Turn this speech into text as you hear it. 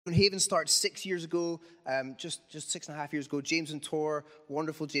Haven started 6 years ago, just 6.5 years ago. James and Tor,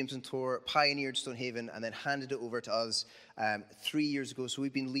 wonderful James and Tor, pioneered Stonehaven and then handed it over to us 3 years ago. So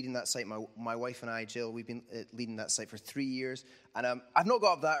we've been leading that site, my wife and I, Jill, we've been leading that site for 3 years. And I've not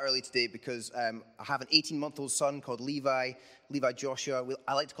got up that early today because I have an 18-month-old son called Levi Joshua.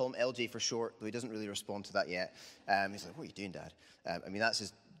 I like to call him LJ for short, though he doesn't really respond to that yet. He's like, "What are you doing, Dad?" I mean, that's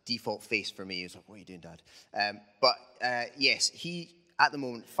his default face for me. He's like, "What are you doing, Dad?" Yes, he... At the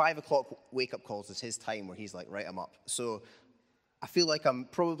moment, 5 o'clock wake-up calls is his time where he's like, right, I'm up. So I feel like I'm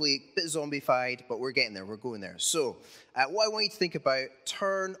probably a bit zombified, but we're getting there. We're going there. So what I want you to think about,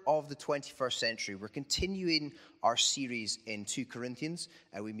 turn of the 21st century. We're continuing our series in 2 Corinthians.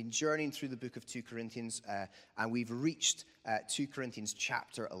 We've been journeying through the book of 2 Corinthians, and we've reached 2 Corinthians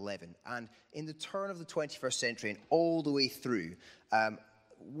chapter 11. And in the turn of the 21st century and all the way through,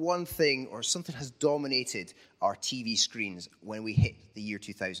 one thing or something has dominated our TV screens when we hit the year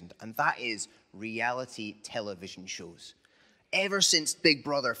 2000, and that is reality television shows. Ever since Big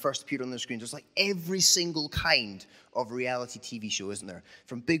Brother first appeared on the screen, there's like every single kind of reality TV show, isn't there?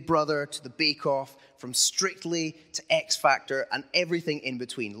 From Big Brother to the Bake Off, from Strictly to X Factor, and everything in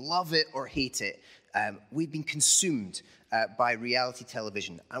between. Love it or hate it, we've been consumed by reality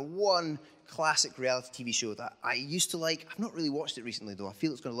television. And one classic reality TV show that I used to like, I've not really watched it recently though, I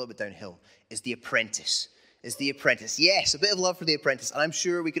feel it's gone a little bit downhill, is The Apprentice. Yes, a bit of love for The Apprentice, and I'm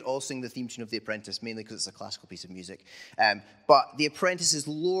sure we could all sing the theme tune of The Apprentice, mainly because it's a classical piece of music. But The Apprentice is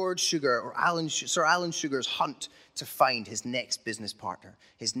Lord Sugar, or Sir Alan Sugar's hunt to find his next business partner,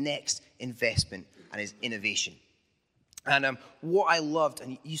 his next investment, and his innovation. And what I loved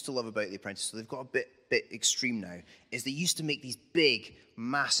and used to love about The Apprentice, so they've got a bit extreme now, is they used to make these big,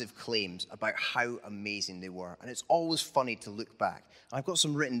 massive claims about how amazing they were. And it's always funny to look back. And I've got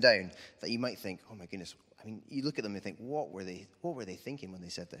some written down that you might think, oh my goodness, I mean, you look at them and think, what were they thinking when they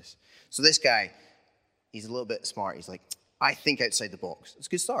said this? So this guy, he's a little bit smart. He's like, I think outside the box. It's a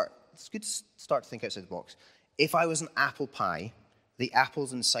good start. It's a good start to think outside the box. If I was an apple pie, the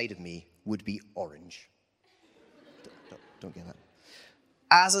apples inside of me would be orange. Don't get that.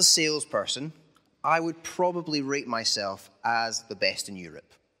 As a salesperson, I would probably rate myself as the best in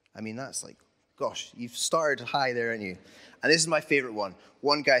Europe. I mean, that's like, gosh, you've started high there, haven't you? And this is my favorite one.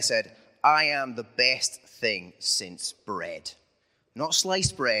 One guy said, I am the best thing since bread. Not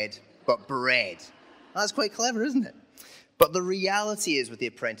sliced bread, but bread. That's quite clever, isn't it? But the reality is with The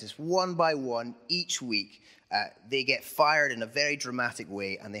Apprentice, one by one, each week, they get fired in a very dramatic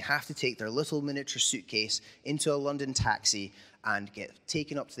way, and they have to take their little miniature suitcase into a London taxi and get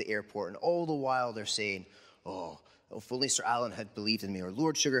taken up to the airport. And all the while they're saying, oh, if only Sir Alan had believed in me, or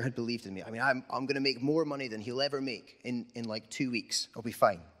Lord Sugar had believed in me. I mean, I'm going to make more money than he'll ever make in like 2 weeks. I'll be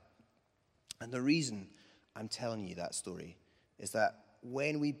fine. And the reason I'm telling you that story is that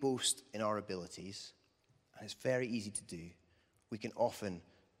when we boast in our abilities, and it's very easy to do, we can often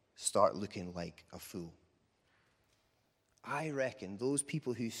start looking like a fool. I reckon those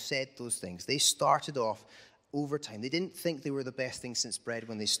people who said those things, they started off over time. They didn't think they were the best thing since bread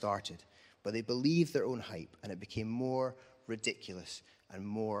when they started, but they believed their own hype, and it became more ridiculous and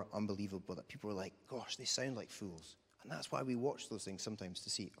more unbelievable that people were like, gosh, they sound like fools. And that's why we watch those things sometimes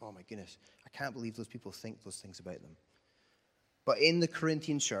to see, oh my goodness, I can't believe those people think those things about them. But in the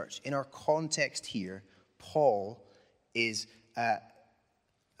Corinthian church, in our context here, Paul is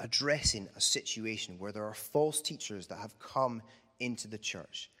addressing a situation where there are false teachers that have come into the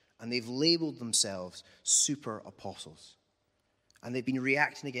church, and they've labeled themselves super apostles. And they've been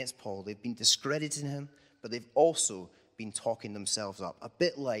reacting against Paul. They've been discrediting him, but they've also been talking themselves up, a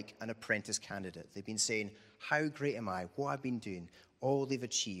bit like an apprentice candidate. They've been saying, how great am I, what I've been doing, all they've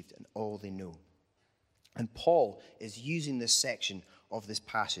achieved, and all they know. And Paul is using this section of this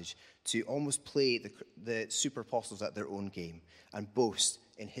passage to almost play the super apostles at their own game and boast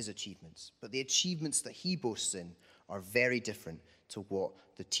in his achievements. But the achievements that he boasts in are very different to what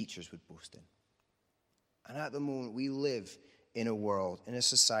the teachers would boast in. And at the moment, we live in a world, in a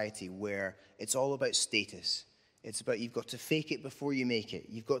society where it's all about status. It's about you've got to fake it before you make it.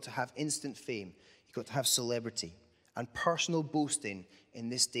 You've got to have instant fame. You've got to have celebrity. And personal boasting in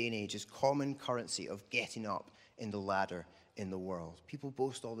this day and age is common currency of getting up in the ladder in the world. People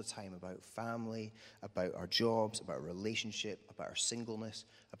boast all the time about family, about our jobs, about our relationship, about our singleness,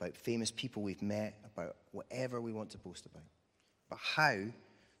 about famous people we've met, about whatever we want to boast about. But how,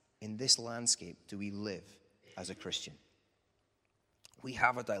 in this landscape, do we live as a Christian? We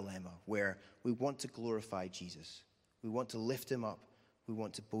have a dilemma where we want to glorify Jesus. We want to lift him up. We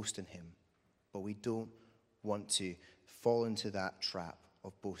want to boast in him. But we don't want to fall into that trap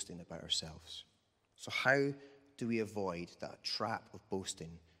of boasting about ourselves. So how do we avoid that trap of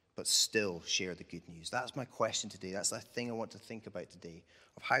boasting but still share the good news? That's my question today. That's the thing I want to think about today,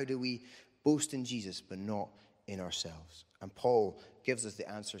 of how do we boast in Jesus but not in ourselves? And Paul gives us the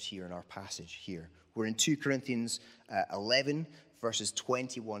answers here in our passage here. We're in 2 Corinthians 11, verses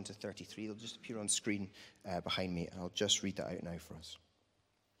 21 to 33. It'll just appear on screen behind me, and I'll just read that out now for us.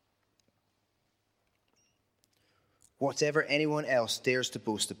 Whatever anyone else dares to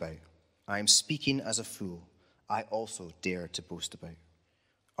boast about, I am speaking as a fool. I also dare to boast about.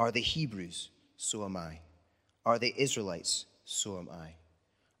 Are they Hebrews? So am I. Are they Israelites? So am I.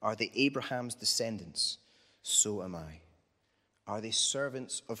 Are they Abraham's descendants? So am I. Are they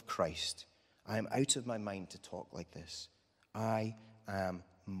servants of Christ? I am out of my mind to talk like this. I am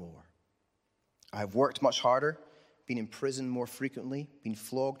more. I have worked much harder, been in prison more frequently, been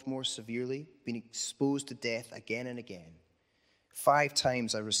flogged more severely, been exposed to death again and again. 5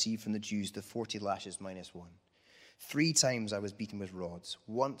 times I received from the Jews the 40 lashes minus 1. 3 times I was beaten with rods.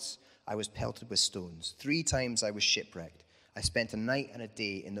 Once I was pelted with stones. 3 times I was shipwrecked. I spent a night and a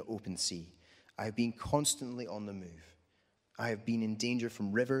day in the open sea. I have been constantly on the move. I have been in danger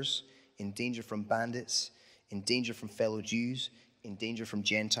from rivers, in danger from bandits, in danger from fellow Jews, in danger from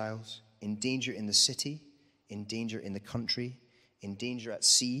Gentiles, in danger in the city, in danger in the country, in danger at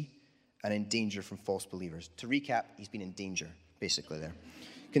sea, and in danger from false believers. To recap, he's been in danger, basically there.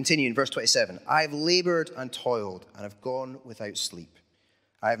 Continue in verse 27. I have labored and toiled and have gone without sleep.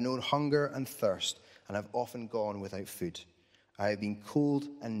 I have known hunger and thirst and have often gone without food. I have been cold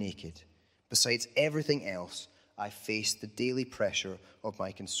and naked. Besides everything else, I face the daily pressure of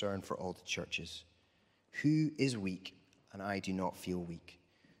my concern for all the churches. Who is weak and I do not feel weak?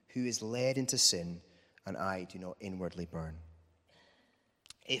 Who is led into sin and I do not inwardly burn?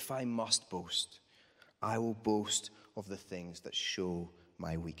 If I must boast, I will boast of the things that show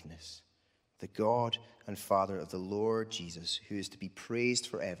my weakness. The God and Father of the Lord Jesus, who is to be praised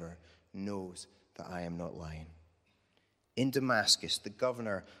forever, knows that I am not lying. In Damascus, the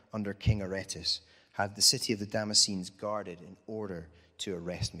governor under King Aretas had the city of the Damascenes guarded in order to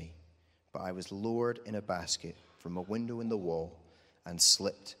arrest me. But I was lowered in a basket from a window in the wall and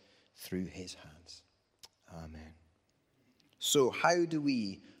slipped through his hands. Amen. So how do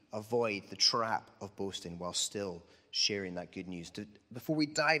we avoid the trap of boasting while still sharing that good news? Before we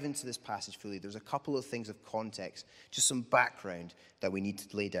dive into this passage fully, there's a couple of things of context, just some background that we need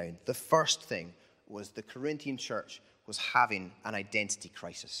to lay down. The first thing was the Corinthian church was having an identity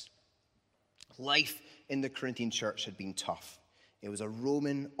crisis. Life in the Corinthian church had been tough. It was a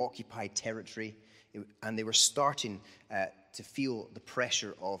Roman-occupied territory, and they were starting to feel the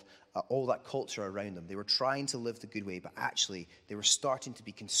pressure of all that culture around them. They were trying to live the good way, but actually they were starting to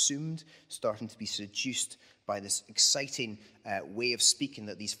be consumed, starting to be seduced by this exciting way of speaking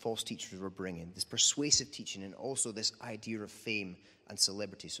that these false teachers were bringing, this persuasive teaching, and also this idea of fame and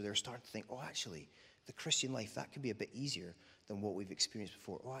celebrity. So they were starting to think, oh, actually, the Christian life, that can be a bit easier than what we've experienced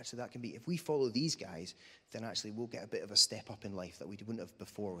before. Oh, actually, that can be, if we follow these guys, then actually we'll get a bit of a step up in life that we wouldn't have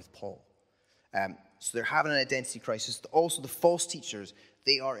before with Paul. So they're having an identity crisis. Also, the false teachers,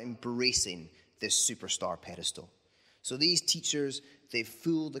 they are embracing this superstar pedestal. So these teachers, they've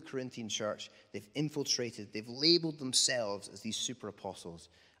fooled the Corinthian church, they've infiltrated, they've labeled themselves as these super apostles,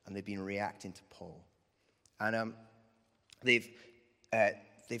 and they've been reacting to Paul. And they've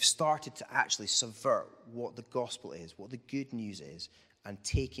started to actually subvert what the gospel is, what the good news is, and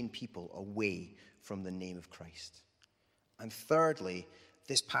taking people away from the name of Christ. And thirdly,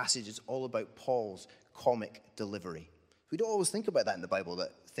 this passage is all about Paul's comic delivery. We don't always think about that in the Bible,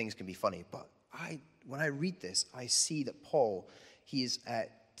 that things can be funny, but when I read this, I see that Paul, he is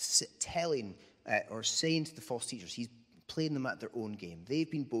telling or saying to the false teachers, he's playing them at their own game. They've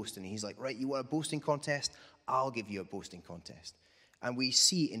been boasting, and he's like, right, you want a boasting contest? I'll give you a boasting contest. And we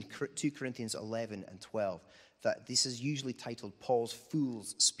see in 2 Corinthians 11 and 12 that this is usually titled Paul's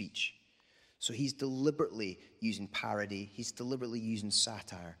fool's speech. So he's deliberately using parody. He's deliberately using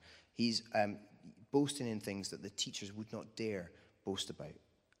satire. He's boasting in things that the teachers would not dare boast about.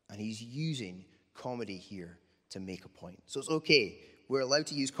 And he's using comedy here to make a point. So it's okay. We're allowed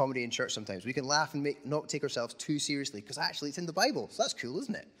to use comedy in church sometimes. We can laugh and not take ourselves too seriously because actually it's in the Bible. So that's cool,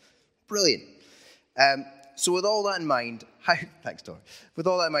 isn't it? Brilliant. So with all that in mind, thanks, Tor. With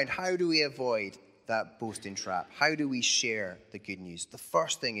all that in mind, how do we avoid that boasting trap? How do we share the good news? The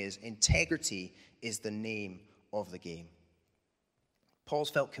first thing is integrity is the name of the game. Paul's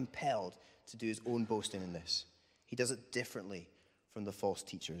felt compelled to do his own boasting in this. He does it differently from the false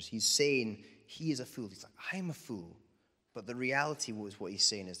teachers. He's saying he is a fool. He's like, I'm a fool. But the reality was what he's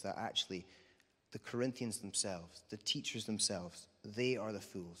saying is that actually the Corinthians themselves, the teachers themselves, they are the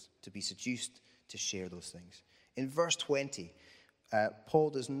fools to be seduced to share those things. In verse 20, Paul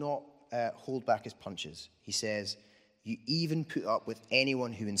does not hold back his punches. He says, you even put up with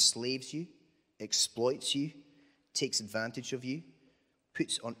anyone who enslaves you, exploits you, takes advantage of you,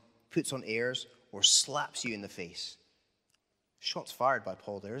 puts on airs, or slaps you in the face. Shots fired by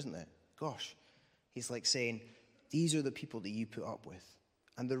Paul there, isn't it? Gosh. He's like saying, these are the people that you put up with.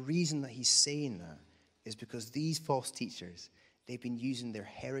 And the reason that he's saying that is because these false teachers, they've been using their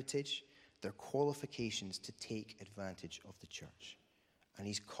heritage, their qualifications to take advantage of the church. And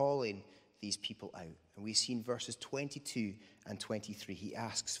he's calling these people out. And we see in verses 22 and 23, he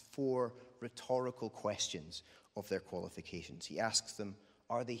asks 4 rhetorical questions of their qualifications. He asks them,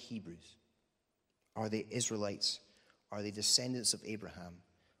 are they Hebrews? Are they Israelites? Are they descendants of Abraham?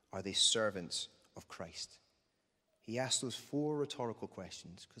 Are they servants of Christ? He asks those 4 rhetorical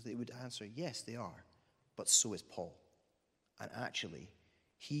questions because they would answer, yes, they are, but so is Paul. And actually,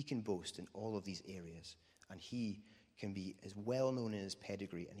 he can boast in all of these areas, and he can be as well known in his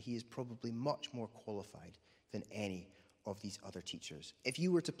pedigree, and he is probably much more qualified than any of these other teachers. If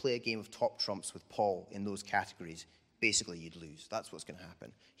you were to play a game of top trumps with Paul in those categories, basically you'd lose. That's what's going to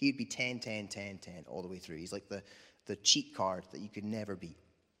happen. He'd be 10, 10, 10, 10 all the way through. He's like the cheat card that you could never beat.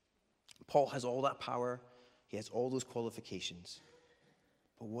 Paul has all that power. He has all those qualifications.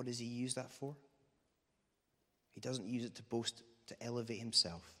 But what does he use that for? He doesn't use it to boast, to elevate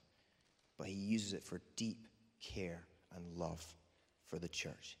himself, but he uses it for deep care and love for the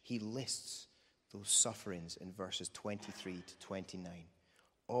church. He lists those sufferings in verses 23 to 29.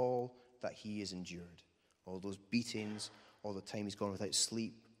 All that he has endured. All those beatings, all the time he's gone without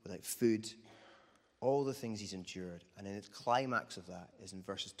sleep, without food, all the things he's endured. And in the climax of that is in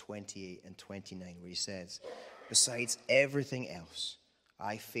verses 28 and 29, where he says, besides everything else,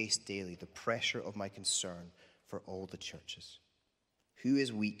 I face daily the pressure of my concern for all the churches. Who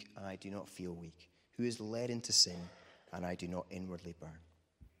is weak and I do not feel weak? Who is led into sin and I do not inwardly burn?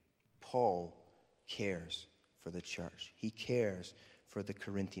 Paul cares for the church. He cares for the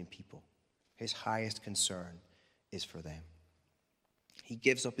Corinthian people. His highest concern is for them. He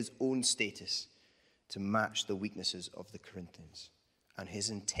gives up his own status to match the weaknesses of the Corinthians, and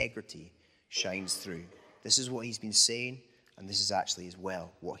his integrity shines through. This is what he's been saying, and this is actually as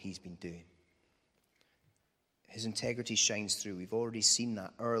well what he's been doing. His integrity shines through. We've already seen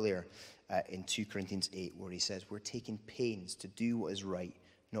that earlier in 2 Corinthians 8, where he says we're taking pains to do what is right,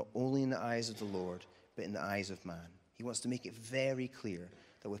 not only in the eyes of the Lord, but in the eyes of man. He wants to make it very clear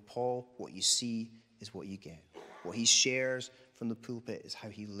that with Paul, what you see is what you get. What he shares from the pulpit is how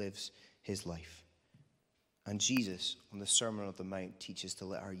he lives his life. And Jesus, on the Sermon on the Mount, teaches to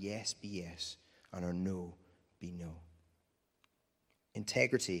let our yes be yes and our no be no.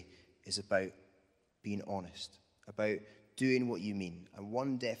 Integrity is about being honest, about doing what you mean. And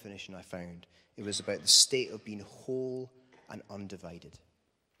one definition I found, it was about the state of being whole and undivided.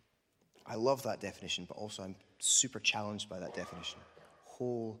 I love that definition, but also I'm super challenged by that definition.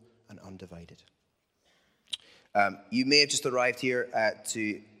 Whole and undivided. You may have just arrived here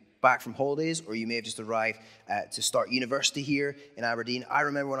back from holidays, or you may have just arrived to start university here in Aberdeen. I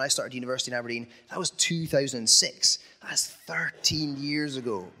remember when I started university in Aberdeen, that was 2006. That's 13 years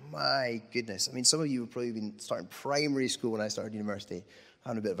ago. My goodness. I mean, some of you have probably been starting primary school when I started university.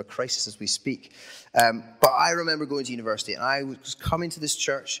 Having a bit of a crisis as we speak. But I remember going to university, and I was coming to this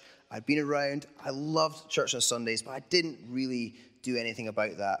church. I'd been around. I loved church on Sundays, but I didn't really do anything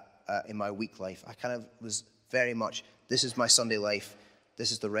about that in my week life. I kind of was very much, this is my Sunday life.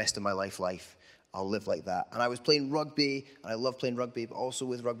 This is the rest of my life. I'll live like that. And I was playing rugby, and I love playing rugby, but also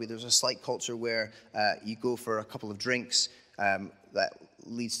with rugby, there's a slight culture where you go for a couple of drinks. That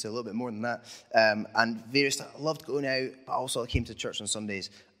leads to a little bit more than that. And various stuff. I loved going out, but also I came to church on Sundays.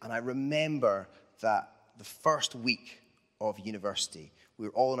 And I remember that the first week of university, we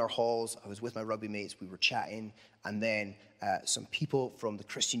were all in our halls. I was with my rugby mates. We were chatting. And then some people from the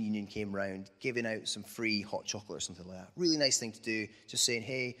Christian Union came round, giving out some free hot chocolate or something like that. Really nice thing to do. Just saying,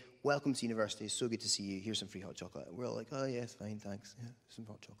 hey, welcome to university. It's so good to see you. Here's some free hot chocolate. And we're all like, oh, yes, fine, thanks. Yeah, some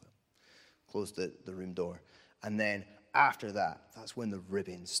hot chocolate. Closed the room door. And then after that, that's when the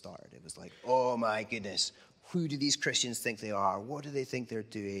ribbons started. It was like, oh, my goodness. Who do these Christians think they are? What do they think they're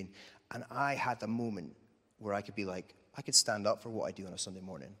doing? And I had the moment where I could be like, I could stand up for what I do on a Sunday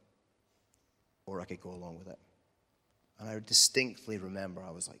morning, or I could go along with it. And I distinctly remember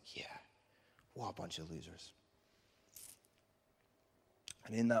I was like, yeah, what a bunch of losers.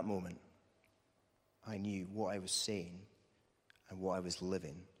 And in that moment, I knew what I was saying and what I was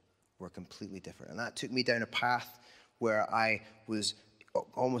living were completely different. And that took me down a path where I was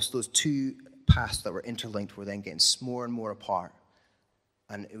almost those two paths that were interlinked were then getting more and more apart.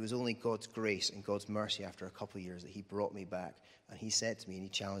 And it was only God's grace and God's mercy after a couple of years that he brought me back. And he said to me and he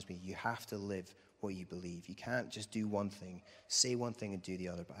challenged me, you have to live what you believe. You can't just do one thing, say one thing and do the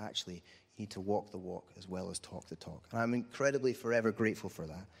other, but actually you need to walk the walk as well as talk the talk. And I'm incredibly forever grateful for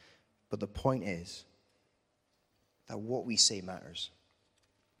that. But the point is that what we say matters.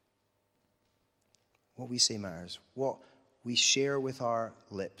 What we say matters. What we share with our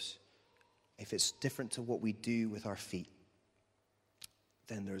lips, if it's different to what we do with our feet,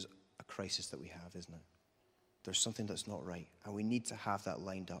 then there's a crisis that we have, isn't it? There's something that's not right. And we need to have that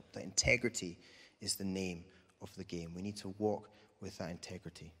lined up. That integrity is the name of the game. We need to walk with that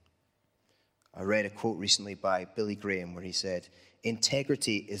integrity. I read a quote recently by Billy Graham where he said,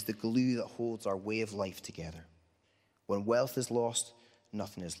 integrity is the glue that holds our way of life together. When wealth is lost,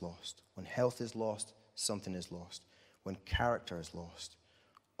 nothing is lost. When health is lost, something is lost. When character is lost,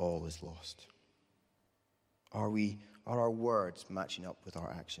 all is lost. Are our words matching up with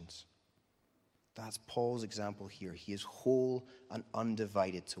our actions? That's Paul's example here. He is whole and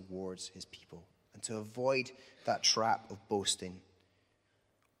undivided towards his people. And to avoid that trap of boasting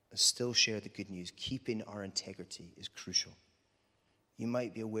and still share the good news, keeping our integrity is crucial. You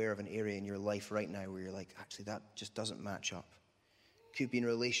might be aware of an area in your life right now where you're like, actually, that just doesn't match up. Could be in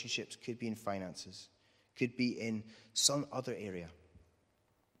relationships, could be in finances, could be in some other area.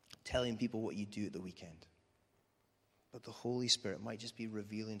 Telling people what you do at the weekend. But the Holy Spirit might just be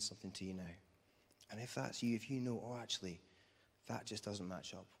revealing something to you now. And if that's you, if you know, oh, actually, that just doesn't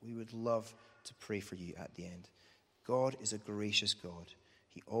match up, we would love to pray for you at the end. God is a gracious God.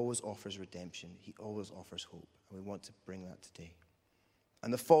 He always offers redemption. He always offers hope. And we want to bring that today.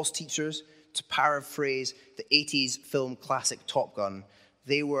 And the false teachers, to paraphrase the 80s film classic Top Gun,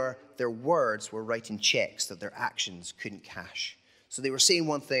 their words were writing checks that their actions couldn't cash. So they were saying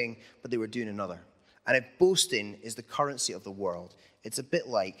one thing, but they were doing another. And if boasting is the currency of the world, it's a bit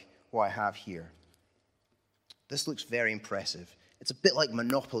like what I have here. This looks very impressive. It's a bit like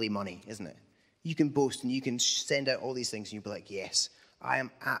Monopoly money, isn't it? You can boast and you can send out all these things and you'll be like, yes, I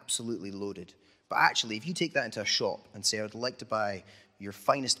am absolutely loaded. But actually, if you take that into a shop and say, I'd like to buy your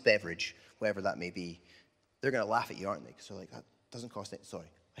finest beverage, whatever that may be, they're going to laugh at you, aren't they? Because they're like, that doesn't cost it. Sorry,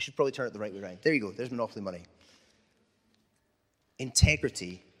 I should probably turn it the right way around. There you go. There's Monopoly money.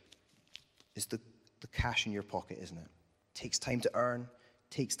 Integrity is the cash in your pocket, isn't it? Takes time to earn,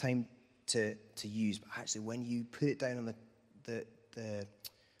 takes time to use. But actually, when you put it down on the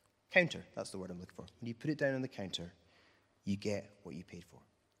counter, that's the word I'm looking for. When you put it down on the counter, you get what you paid for.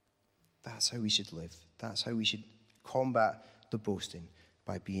 That's how we should live. That's how we should combat the boasting,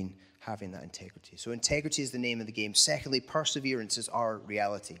 by having that integrity. So integrity is the name of the game. Secondly, perseverance is our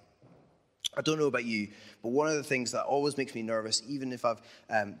reality. I don't know about you, but one of the things that always makes me nervous, even if I've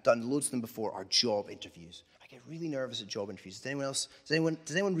done loads of them before, are job interviews. I get really nervous at job interviews. Does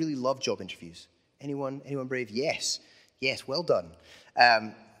anyone really love job interviews? Anyone brave? Yes, well done.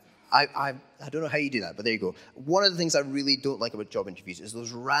 I don't know how you do that, but there you go. One of the things I really don't like about job interviews is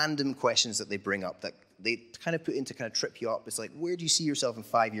those random questions that they bring up that they kind of put in to kind of trip you up. It's like, where do you see yourself in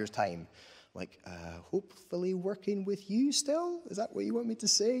 5 years' time? Like, hopefully working with you still? Is that what you want me to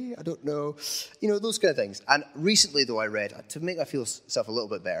say? I don't know. You know, those kind of things. And recently, though, I read, to make myself a little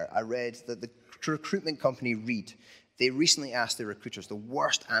bit better, I read that the recruitment company Reed, they recently asked their recruiters the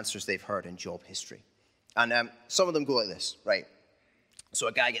worst answers they've heard in job history. And some of them go like this, right? So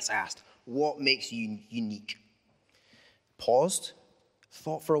a guy gets asked, what makes you unique? Paused,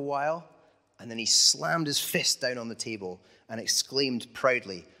 thought for a while, and then he slammed his fist down on the table and exclaimed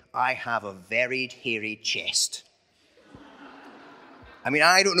proudly, I have a very hairy chest. I mean,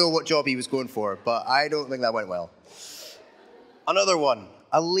 I don't know what job he was going for, but I don't think that went well. Another one,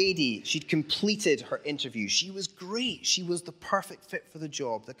 a lady, she'd completed her interview. She was great. She was the perfect fit for the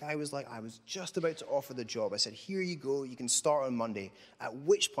job. The guy was like, I was just about to offer the job. I said, here you go, you can start on Monday. At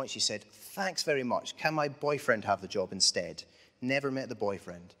which point she said, thanks very much. Can my boyfriend have the job instead? Never met the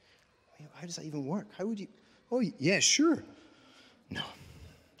boyfriend. I mean, how does that even work? How would you? Oh, yeah, sure. No.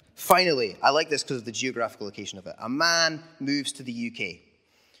 Finally, I like this because of the geographical location of it. A man moves to the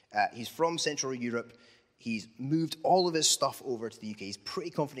UK. He's from Central Europe. He's moved all of his stuff over to the UK. He's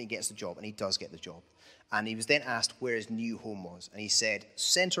pretty confident he gets the job, and he does get the job. And he was then asked where his new home was. And he said,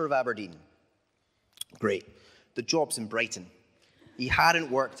 centre of Aberdeen. Great. The job's in Brighton. He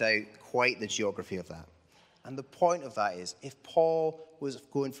hadn't worked out quite the geography of that. And the point of that is, if Paul was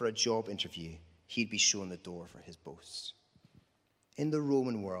going for a job interview, he'd be shown the door for his boasts. In the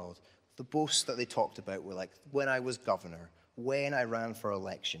Roman world, the boasts that they talked about were like, when I was governor, when I ran for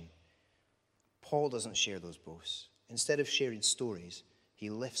election. Paul doesn't share those boasts. Instead of sharing stories, he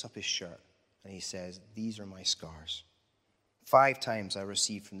lifts up his shirt and he says, these are my scars. 5 times I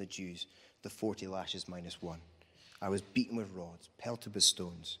received from the Jews the 40 lashes minus 1. I was beaten with rods, pelted with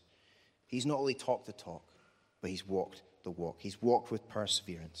stones. He's not only talked the talk, but he's walked the walk. He's walked with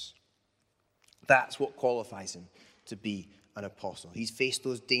perseverance. That's what qualifies him to be an apostle. He's faced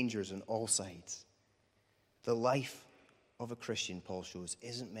those dangers on all sides. The life of a Christian, Paul shows,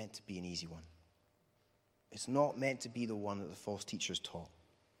 isn't meant to be an easy one. It's not meant to be the one that the false teachers taught.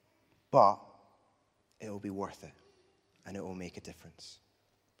 But it will be worth it, and it will make a difference.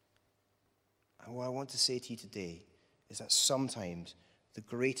 And what I want to say to you today is that sometimes the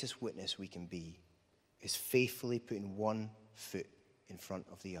greatest witness we can be is faithfully putting one foot in front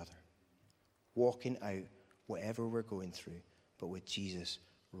of the other, walking out whatever we're going through, but with Jesus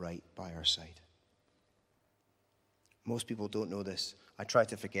right by our side. Most people don't know this. I try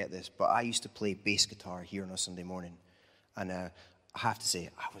to forget this, but I used to play bass guitar here on a Sunday morning, and I have to say,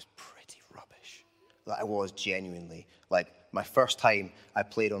 I was pretty rubbish. Like, I was genuinely. Like, my first time I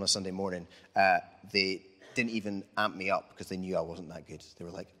played on a Sunday morning, they didn't even amp me up because they knew I wasn't that good. They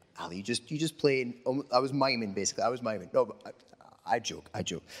were like, Ali, you just play. I was miming, basically. I was miming. No, but I joke.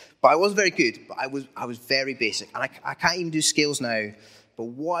 But I wasn't very good, but I was very basic. And I can't even do scales now. But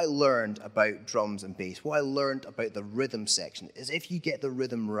what I learned about drums and bass, what I learned about the rhythm section, is if you get the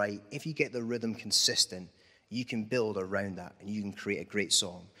rhythm right, if you get the rhythm consistent, you can build around that and you can create a great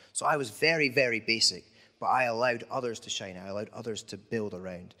song. So I was very, very basic, but I allowed others to shine. I allowed others to build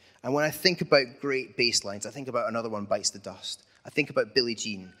around. And when I think about great bass lines, I think about Another One Bites the Dust. I think about Billie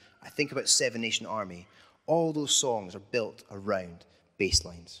Jean. I think about Seven Nation Army. All those songs are built around bass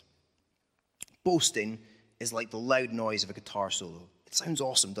lines. Boasting is like the loud noise of a guitar solo. It sounds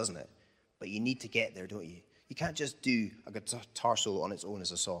awesome, doesn't it? But you need to get there, don't you? You can't just do a guitar solo on its own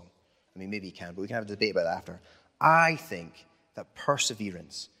as a song. I mean, maybe you can, but we can have a debate about that after. I think that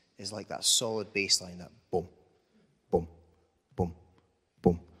perseverance is like that solid bass line, that boom, boom, boom,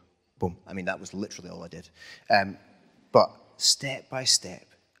 boom, boom. I mean, that was literally all I did. But step by step,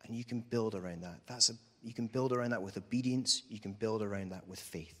 and you can build around that. You can build around that with obedience. You can build around that with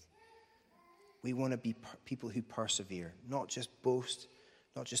faith. We want to be people who persevere, not just boast,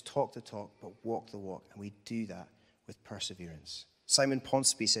 not just talk the talk, but walk the walk. And we do that with perseverance. Simon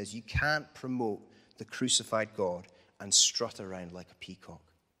Ponsonby says, you can't promote the crucified God and strut around like a peacock.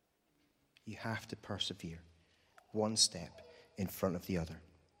 You have to persevere, one step in front of the other.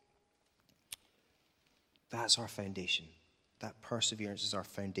 That's our foundation. That perseverance is our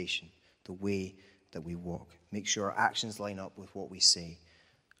foundation, the way that we walk. Make sure our actions line up with what we say.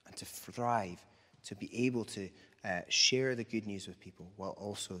 And to thrive, to be able to share the good news with people while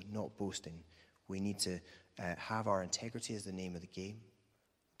also not boasting, we need to have our integrity as the name of the game.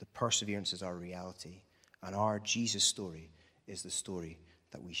 The perseverance is our reality. And our Jesus story is the story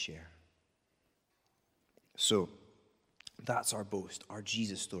that we share. So, that's our boast. Our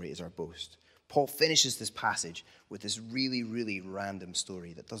Jesus story is our boast. Paul finishes this passage with this really, really random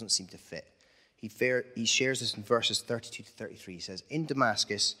story that doesn't seem to fit. He shares this in verses 32 to 33. He says, in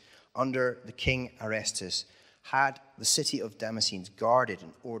Damascus, under the king Arestus, had the city of Damascenes guarded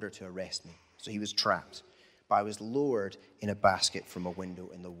in order to arrest me. So he was trapped. But I was lowered in a basket from a window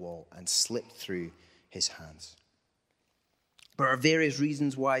in the wall and slipped through his hands. There are various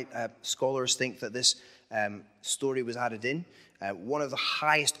reasons why scholars think that this story was added in. One of the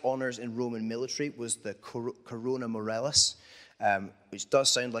highest honors in Roman military was the Corona Maurelis, which does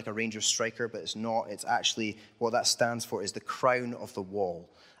sound like a ranger striker, but it's not. It's actually, what that stands for is the crown of the wall.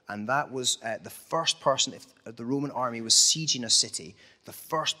 And that was the first person, if the Roman army was sieging a city, the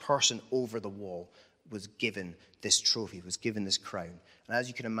first person over the wall was given this trophy, was given this crown. And as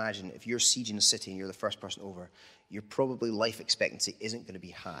you can imagine, if you're sieging a city and you're the first person over, your probably life expectancy isn't going to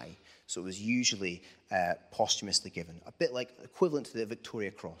be high. So it was usually posthumously given, a bit like equivalent to the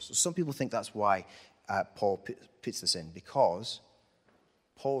Victoria Cross. So some people think that's why Paul puts this in, because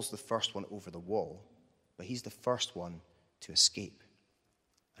Paul's the first one over the wall, but he's the first one to escape.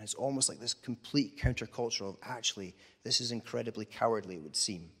 And it's almost like this complete counterculture of, actually, this is incredibly cowardly, it would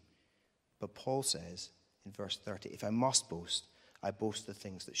seem. But Paul says in verse 30, if I must boast, I boast the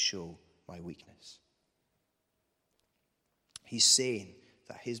things that show my weakness. He's saying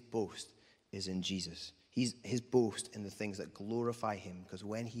that his boast is in Jesus. His boast in the things that glorify him, because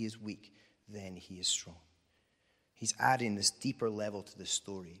when he is weak, then he is strong. He's adding this deeper level to the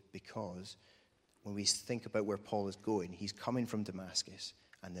story, because when we think about where Paul is going, he's coming from Damascus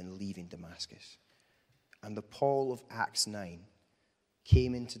and then leaving Damascus. And the Paul of Acts 9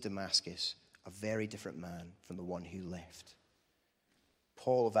 came into Damascus a very different man from the one who left.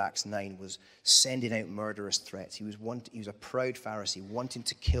 Paul of Acts 9 was sending out murderous threats. He was a proud Pharisee wanting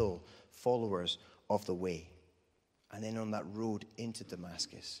to kill followers of the way. And then on that road into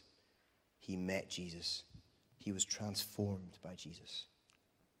Damascus, he met Jesus. He was transformed by Jesus.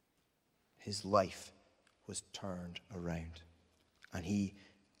 His life was turned around. And he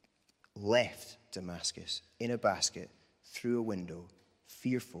left Damascus in a basket through a window,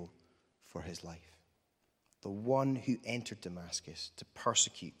 fearful for his life. The one who entered Damascus to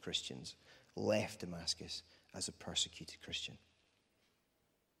persecute Christians left Damascus as a persecuted Christian.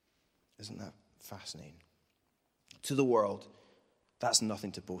 Isn't that fascinating? To the world, that's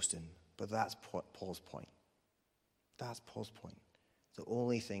nothing to boast in, but that's Paul's point. That's Paul's point. The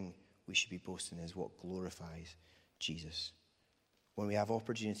only thing we should be boasting in is what glorifies Jesus. When we have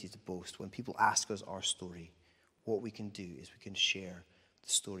opportunity to boast, when people ask us our story, what we can do is we can share the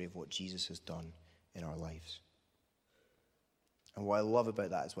story of what Jesus has done in our lives. And what I love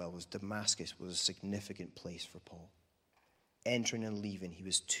about that as well was Damascus was a significant place for Paul. Entering and leaving, he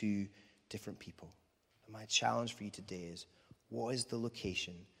was two different people. And my challenge for you today is, what is the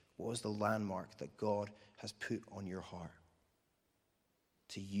location, what is the landmark that God has put on your heart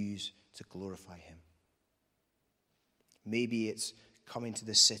to use to glorify him? Maybe it's coming to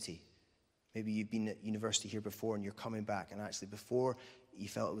the city. Maybe you've been at university here before and you're coming back, and actually before you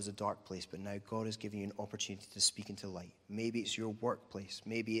felt it was a dark place, but now God is giving you an opportunity to speak into light. Maybe it's your workplace.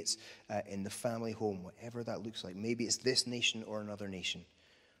 Maybe it's in the family home, whatever that looks like. Maybe it's this nation or another nation.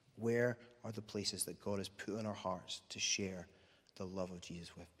 Where are the places that God has put in our hearts to share the love of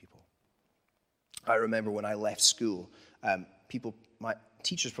Jesus with people? I remember when I left school, my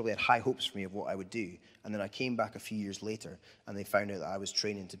teachers probably had high hopes for me of what I would do. And then I came back a few years later and they found out that I was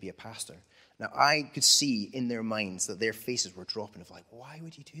training to be a pastor. Now, I could see in their minds that their faces were dropping of like, why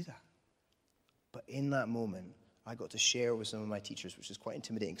would you do that? But in that moment, I got to share with some of my teachers, which is quite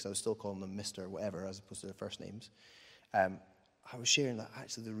intimidating because I was still calling them Mr. whatever as opposed to their first names. I was sharing that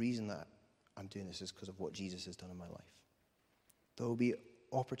actually the reason that I'm doing this is because of what Jesus has done in my life. There will be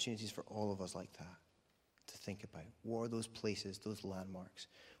opportunities for all of us like that to think about. What are those places, those landmarks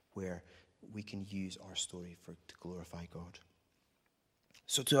where we can use our story to glorify God?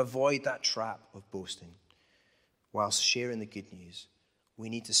 So to avoid that trap of boasting, whilst sharing the good news, we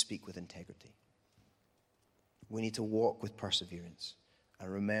need to speak with integrity. We need to walk with perseverance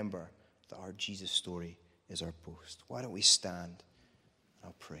and remember that our Jesus story is our boast. Why don't we stand and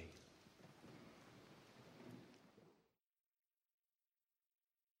I'll pray.